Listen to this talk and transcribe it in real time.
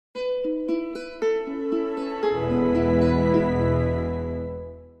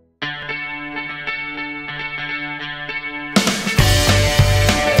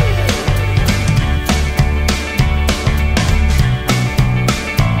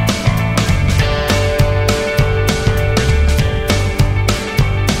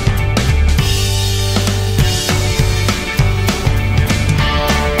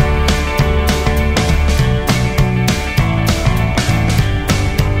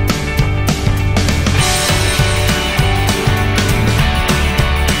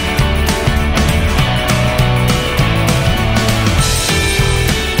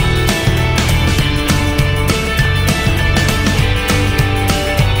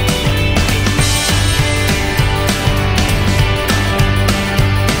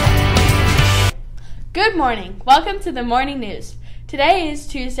Good morning. Welcome to the morning news. Today is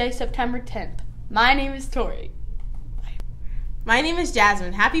Tuesday, September 10th. My name is Tori. My name is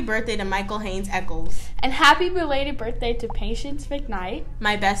Jasmine. Happy birthday to Michael Haynes Eccles. And happy belated birthday to Patience McKnight,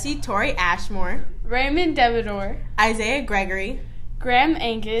 My bestie, Tori Ashmore, Raymond Devidor, Isaiah Gregory, Graham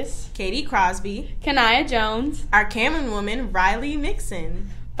Angus, Katie Crosby, Kanaya Jones, our Cameron woman, Riley Nixon,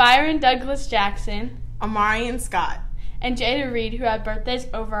 Byron Douglas Jackson, Amarian Scott, and Jada Reed, who had birthdays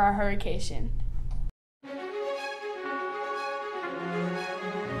over our hurricane.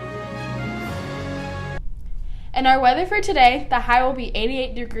 And our weather for today, the high will be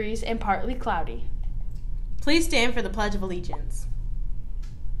 88 degrees and partly cloudy. Please stand for the Pledge of Allegiance.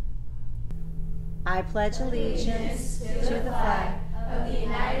 I pledge allegiance to the flag of the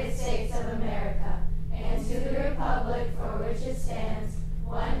United States of America and to the republic for which it stands,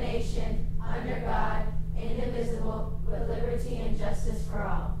 one nation, under God, indivisible, with liberty and justice for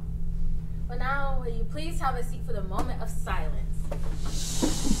all. Well, now, will you please have a seat for the moment of silence?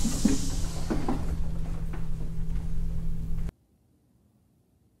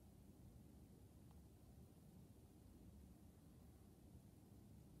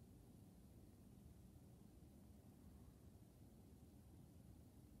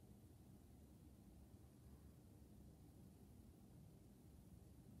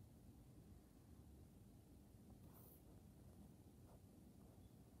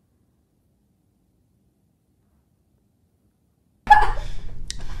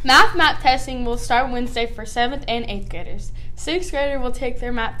 Math testing will start Wednesday for 7th and 8th graders. 6th grader will take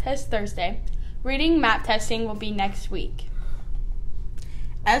their math test Thursday. Reading math testing will be next week.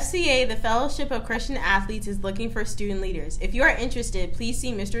 FCA, the Fellowship of Christian Athletes, is looking for student leaders. If you are interested, please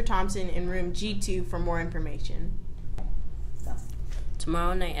see Mr. Thompson in room G2 for more information.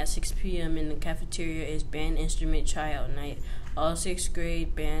 Tomorrow night at 6 p.m. in the cafeteria is band instrument tryout night. All 6th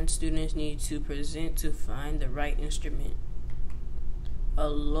grade band students need to present to find the right instrument. A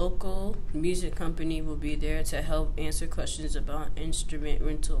local music company will be there to help answer questions about instrument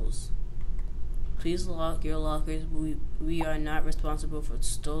rentals. Please lock your lockers. We are not responsible for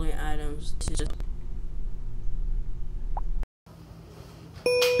stolen items.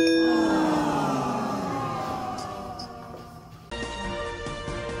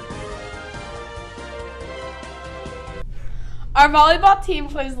 Our volleyball team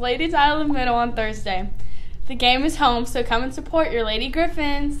plays Ladies Island Middle on Thursday. The game is home, so come and support your Lady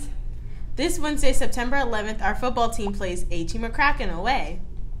Griffins. This Wednesday, September 11th, our football team plays A-Team McCracken away.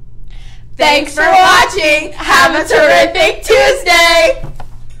 Thanks for watching. Have a terrific Tuesday.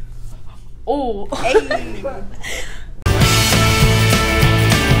 Oh. Hey.